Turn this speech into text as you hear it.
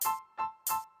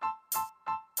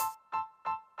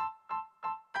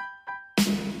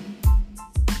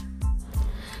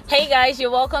Hey guys, you're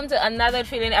welcome to another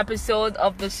thrilling episode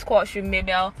of the Squash with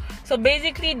Mabel. So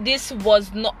basically this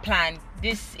was not planned.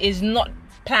 This is not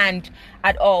planned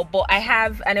at all, but I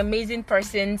have an amazing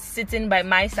person sitting by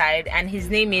my side and his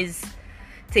name is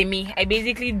Temi. I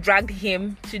basically dragged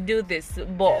him to do this,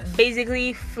 but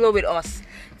basically flow with us.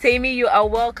 Temi, you are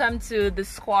welcome to the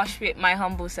Squash with my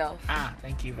humble self.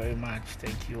 Thank you very much.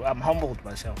 Thank you. I'm humbled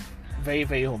myself. Very,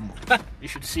 very humble. You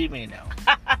should see me now.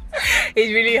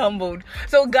 He's really humbled.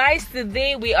 So guys,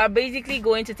 today we are basically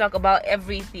going to talk about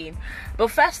everything.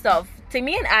 But first off,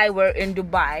 Temi and I were in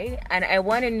Dubai, and I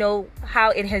want to know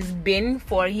how it has been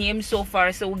for him so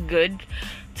far so good.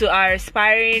 To our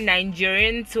aspiring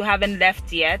Nigerians who haven't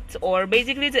left yet, or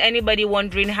basically to anybody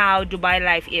wondering how Dubai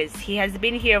life is. He has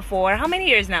been here for how many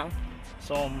years now?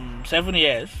 Some 7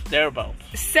 years, thereabouts.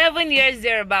 7 years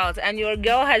thereabouts, and your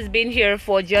girl has been here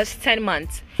for just 10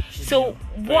 months. She's so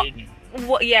new.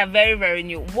 what yeah, very, very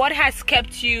new. What has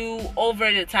kept you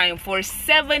over the time for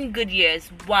 7 good years?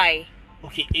 Why?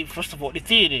 Okay, first of all, the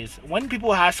thing is, when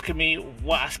people ask me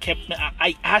what has kept me,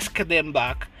 I ask them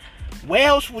back, where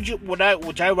else would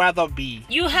I rather be?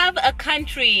 You have a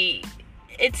country.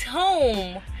 It's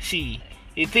home. See,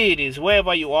 the thing is,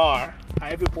 wherever you are,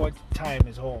 at every point in time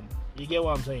is home. You get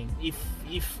what I'm saying?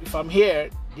 If I'm here,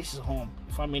 this is home.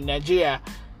 If I'm in Nigeria,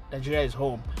 Nigeria is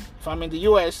home. If I'm in the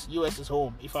US, US is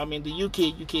home. If I'm in the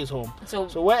UK, UK is home.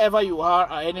 So wherever you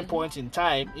are at any point in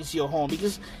time, it's your home.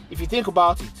 Because if you think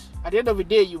about it, at the end of the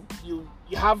day, you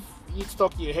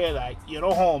stuck to your head like you're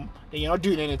not home, then you're not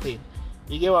doing anything.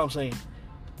 You get what I'm saying?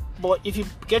 But if you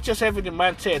get yourself in the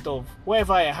mindset of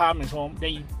wherever I am is home,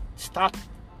 then you start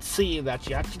seeing that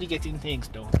you're actually getting things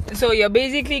done. So you're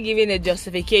basically giving a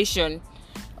justification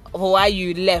for why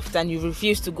you left and you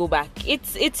refuse to go back.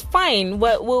 It's fine.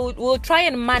 We'll try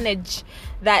and manage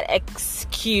that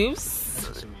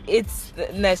excuse. It's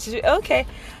necessary. Okay.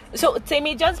 So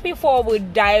Temi, just before we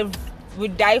dive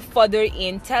further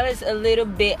in, tell us a little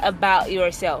bit about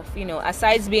yourself. You know,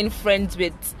 aside being friends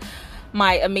with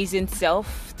my amazing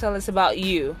self, tell us about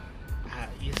you.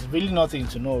 It's really nothing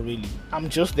to know, really. I'm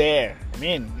just there. I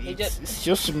mean, it's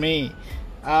just me.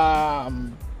 A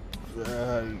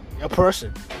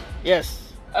person.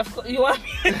 Yes. Of course. You want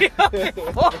me to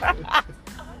before?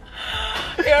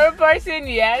 You're a person,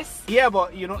 yes. Yeah,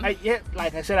 but you know,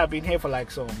 like I said, I've been here for like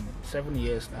some 7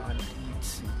 years now, and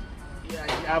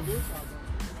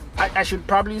I should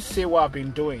probably say what I've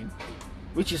been doing,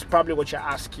 which is probably what you're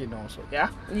asking also, yeah?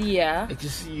 Yeah.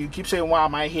 Because you keep saying, why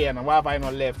am I here and why have I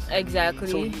not left? Exactly.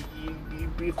 So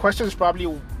your question is probably,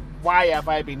 why have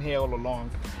I been here all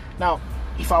along? Now,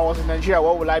 if I was in Nigeria,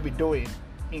 what would I be doing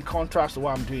in contrast to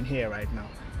what I'm doing here right now?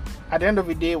 At the end of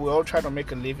the day, we're all trying to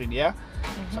make a living, yeah?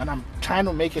 Mm-hmm. And I'm trying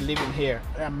to make a living here.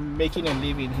 I'm making a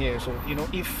living here. So, you know,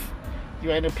 if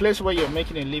you're in a place where you're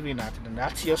making a living at, then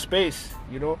that's your space,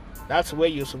 you know? That's where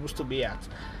you're supposed to be at.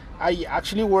 I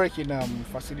actually work in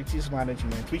facilities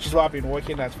management, which is what I've been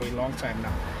working at for a long time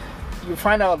now. You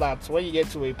find out that when you get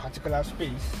to a particular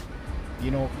space, you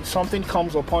know, something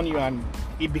comes upon you and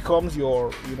it becomes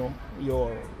your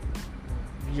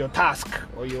task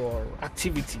or your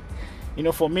activity. You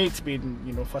know, for me, it's been,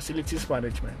 you know, facilities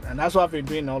management, and that's what I've been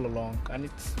doing all along. And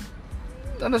it's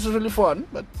not necessarily fun,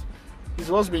 but it's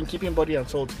what's been keeping body and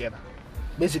soul together,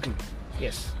 basically.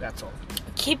 Yes, that's all.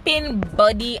 Keeping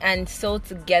body and soul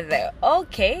together.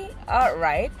 Okay, all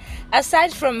right.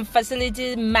 Aside from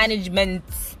facility management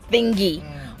thingy,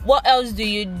 what else do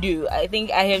you do? I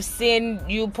think I have seen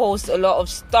you post a lot of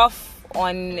stuff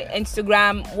on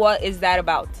Instagram. What is that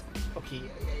about? Okay,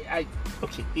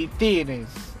 the thing is,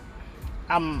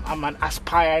 I'm an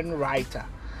aspiring writer.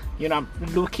 You know, I'm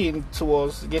looking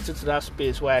towards getting to that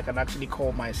space where I can actually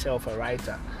call myself a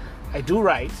writer. I do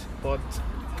write, but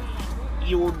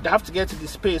you would have to get to the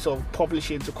space of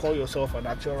publishing to call yourself an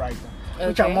actual writer,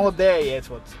 which I'm not there yet.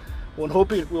 But we're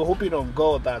hoping on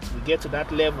God that we get to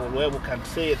that level where we can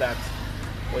say that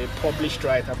we're a published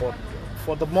writer. But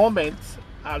for the moment,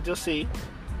 I'll just say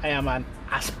I am an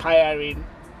aspiring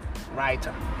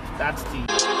writer. That's the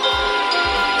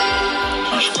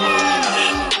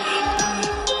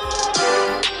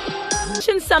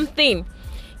mention something,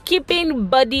 keeping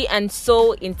body and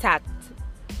soul intact.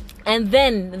 And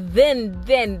then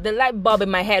the light bulb in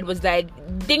my head was like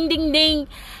ding ding ding.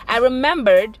 I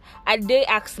remembered Ade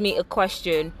asked me a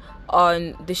question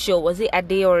on the show. Was it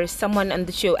Ade or someone on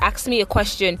the show asked me a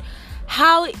question?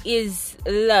 How is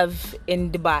love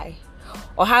in Dubai?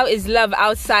 Or how is love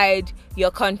outside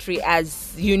your country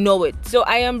as you know it? So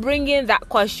I am bringing that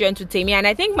question to Temi, and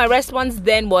I think my response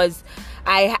then was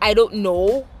I don't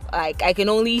know. like I can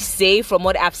only say from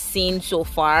what I've seen so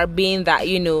far, being that,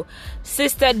 you know,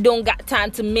 sister don't got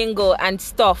time to mingle and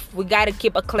stuff. We gotta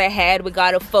keep a clear head, we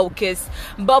gotta focus.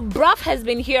 But bruv has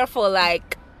been here for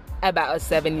like about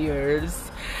 7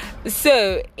 years.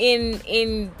 So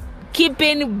in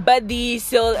keeping body,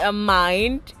 soul and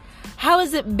mind, how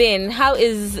has it been? How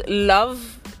is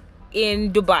love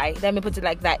in Dubai? Let me put it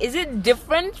like that. Is it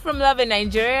different from love in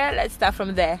Nigeria? Let's start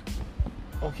from there.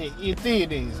 Okay, the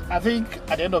thing is, I think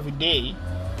at the end of the day,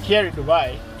 here in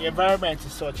Dubai, the environment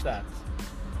is such that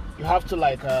you have to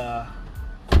like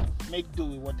make do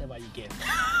with whatever you get.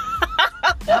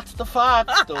 That's the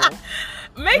fact, though.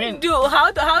 Do.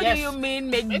 How yes, do you mean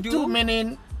make do? Do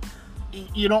meaning,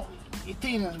 you know, the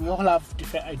thing is, we all have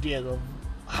different ideas of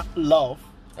love.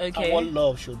 Okay. And what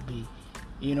love should be,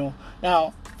 you know.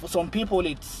 Now, for some people,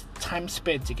 it's time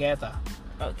spent together.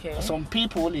 Okay. For some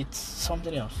people, it's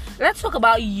something else. Let's talk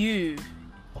about you.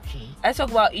 Okay. Let's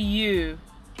talk about you.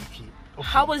 Okay.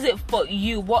 How was it for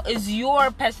you? What is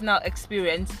your personal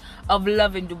experience of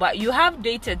love in Dubai? You have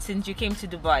dated since you came to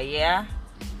Dubai, yeah?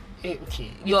 Okay.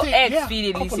 Your ex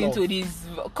feeling listen to this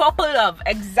couple of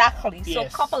exactly.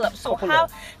 Yes, so couple of. So couple how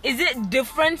of. Is it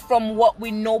different from what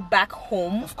we know back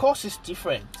home? Of course, it's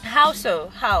different. How so?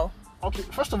 How? Okay.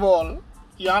 First of all,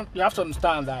 you have to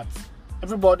understand that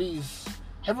everybody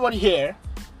here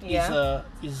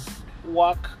is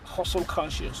work hustle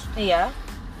conscious. Yeah.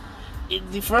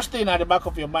 The first thing at the back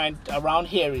of your mind around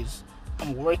here is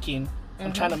I'm working,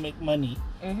 I'm trying to make money,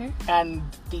 and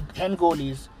the end goal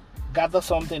is gather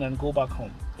something and go back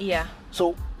home. Yeah.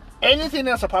 So anything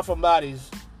else apart from that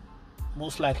is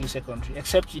most likely secondary,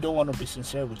 except you don't want to be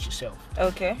sincere with yourself.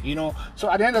 Okay. You know, so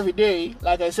at the end of the day,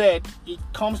 like I said, it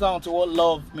comes down to what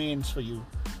love means for you,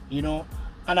 you know.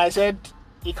 And I said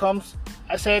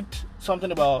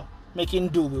something about making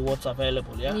do with what's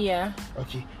available. Yeah.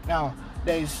 Okay. Now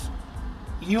there's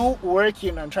you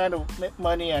working and trying to make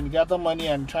money and gather money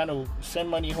and trying to send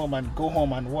money home and go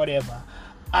home and whatever.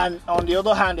 And on the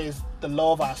other hand is the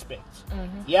love aspect.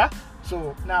 Yeah?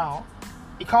 So now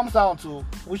it comes down to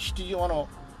which do you want to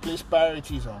place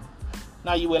priorities on.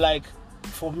 Now you were like,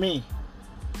 for me,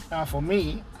 I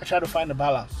try to find a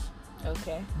balance.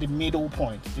 Okay. The middle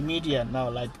point, the median now,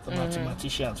 like the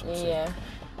mathematicians would say. Yeah.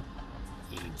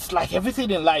 It's like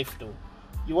everything in life though.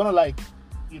 You want to like,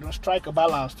 you know, strike a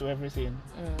balance to everything.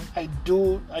 I've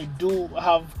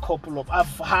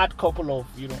had couple of,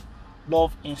 you know,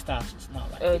 love instances now.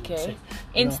 Like okay.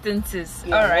 Instances.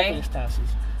 Yeah, all right. Love instances.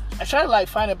 I try to like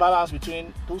find a balance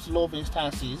between those love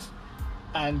instances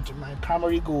and my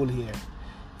primary goal here.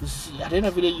 At the end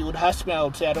of the day, you would ask me, I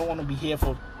would say I don't want to be here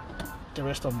for the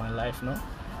rest of my life. No,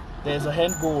 there's a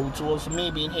end goal towards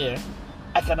me being here.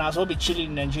 I can as well be chilling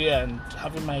in Nigeria and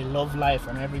having my love life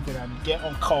and everything and get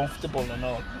uncomfortable and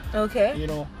all. Okay. You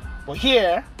know, but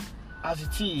here, as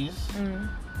it is,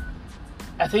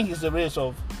 I think it's the race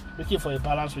of looking for a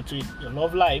balance between your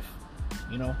love life,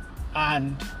 you know,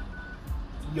 and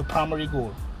your primary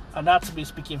goal. And that's me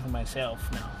speaking for myself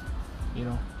now, you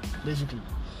know, basically.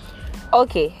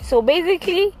 Okay, so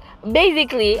basically,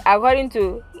 according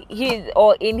to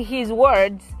in his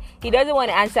words, he doesn't want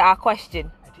to answer our question.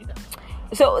 I did that.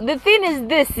 So the thing is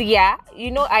this, yeah,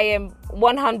 you know, I am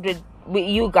 100 with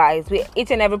you guys, with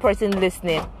each and every person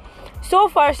listening. So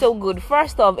far, so good.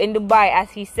 First off, in Dubai,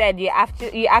 as he said, you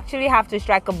actually have to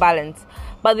strike a balance.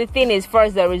 But the thing is,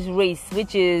 first there is race,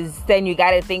 which is then you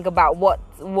got to think about what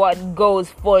goes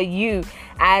for you.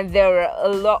 And there are a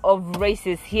lot of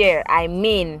races here. I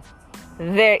mean,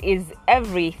 there is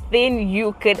everything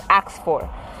you could ask for.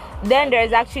 Then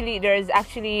there's actually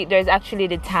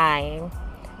the time,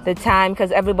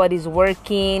 because everybody's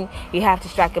working. You have to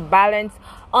strike a balance.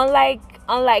 Unlike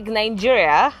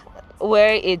Nigeria,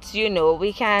 where it's, you know,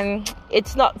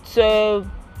 it's not so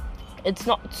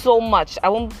much.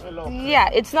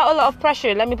 It's not a lot of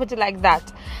pressure, let me put it like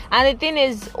that. And the thing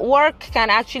is, work can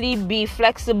actually be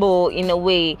flexible in a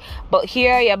way, but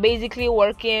here you're basically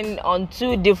working on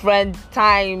 2 different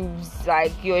times,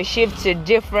 like your shifts are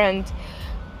different.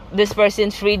 This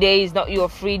person's free day is not your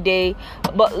free day.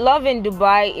 But love in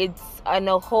Dubai, it's on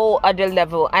a whole other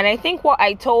level. And I think what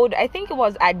I told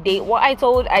Ade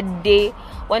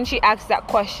when she asked that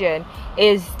question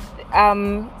is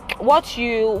what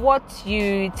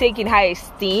you take in high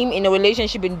esteem in a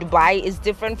relationship in Dubai is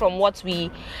different from what we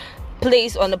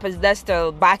place on the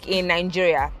pedestal back in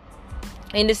Nigeria.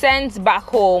 In the sense, back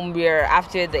home, we're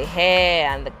after the hair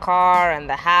and the car and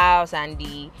the house and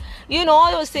the, you know,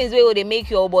 all those things where they make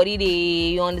your body,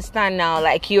 you understand now,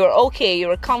 like you're okay,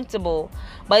 you're comfortable.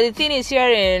 But the thing is, here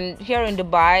in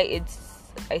Dubai,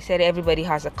 I said everybody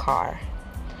has a car.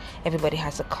 everybody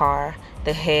has a car,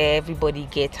 the hair, everybody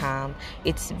get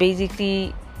it's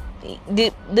basically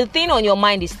the thing on your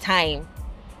mind is time.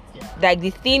 Like the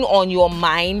thing on your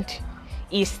mind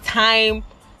is time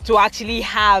to actually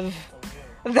have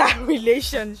that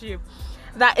relationship.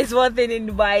 That is one thing in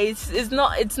Dubai.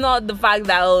 It's not the fact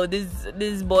that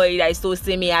this boy that is so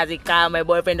Temi has a car, my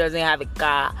boyfriend doesn't have a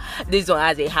car, this one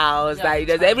has a house, that he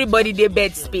does. Everybody their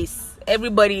bed space.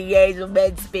 Everybody has a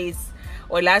bed space.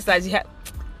 Or last time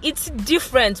it's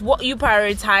different. What you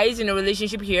prioritize in a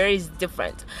relationship here is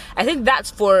different. I think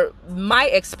that's for my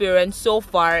experience so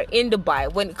far in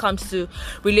Dubai when it comes to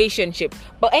relationship.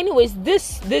 But anyways,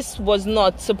 this was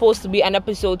not supposed to be an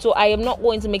episode, so I am not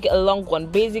going to make it a long one.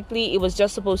 Basically, it was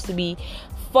just supposed to be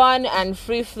fun and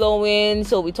free flowing.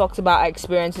 So we talked about our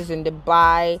experiences in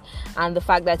Dubai and the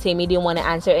fact that Temi didn't want to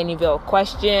answer any of your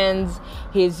questions.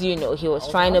 He was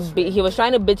trying to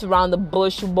bit around the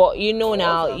bush, but we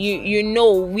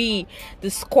the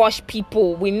squash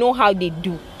people, we know how they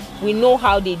do.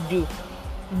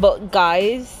 But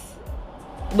guys,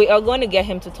 we are going to get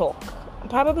him to talk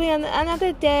probably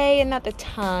another day, another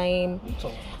time.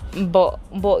 But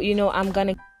I'm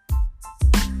gonna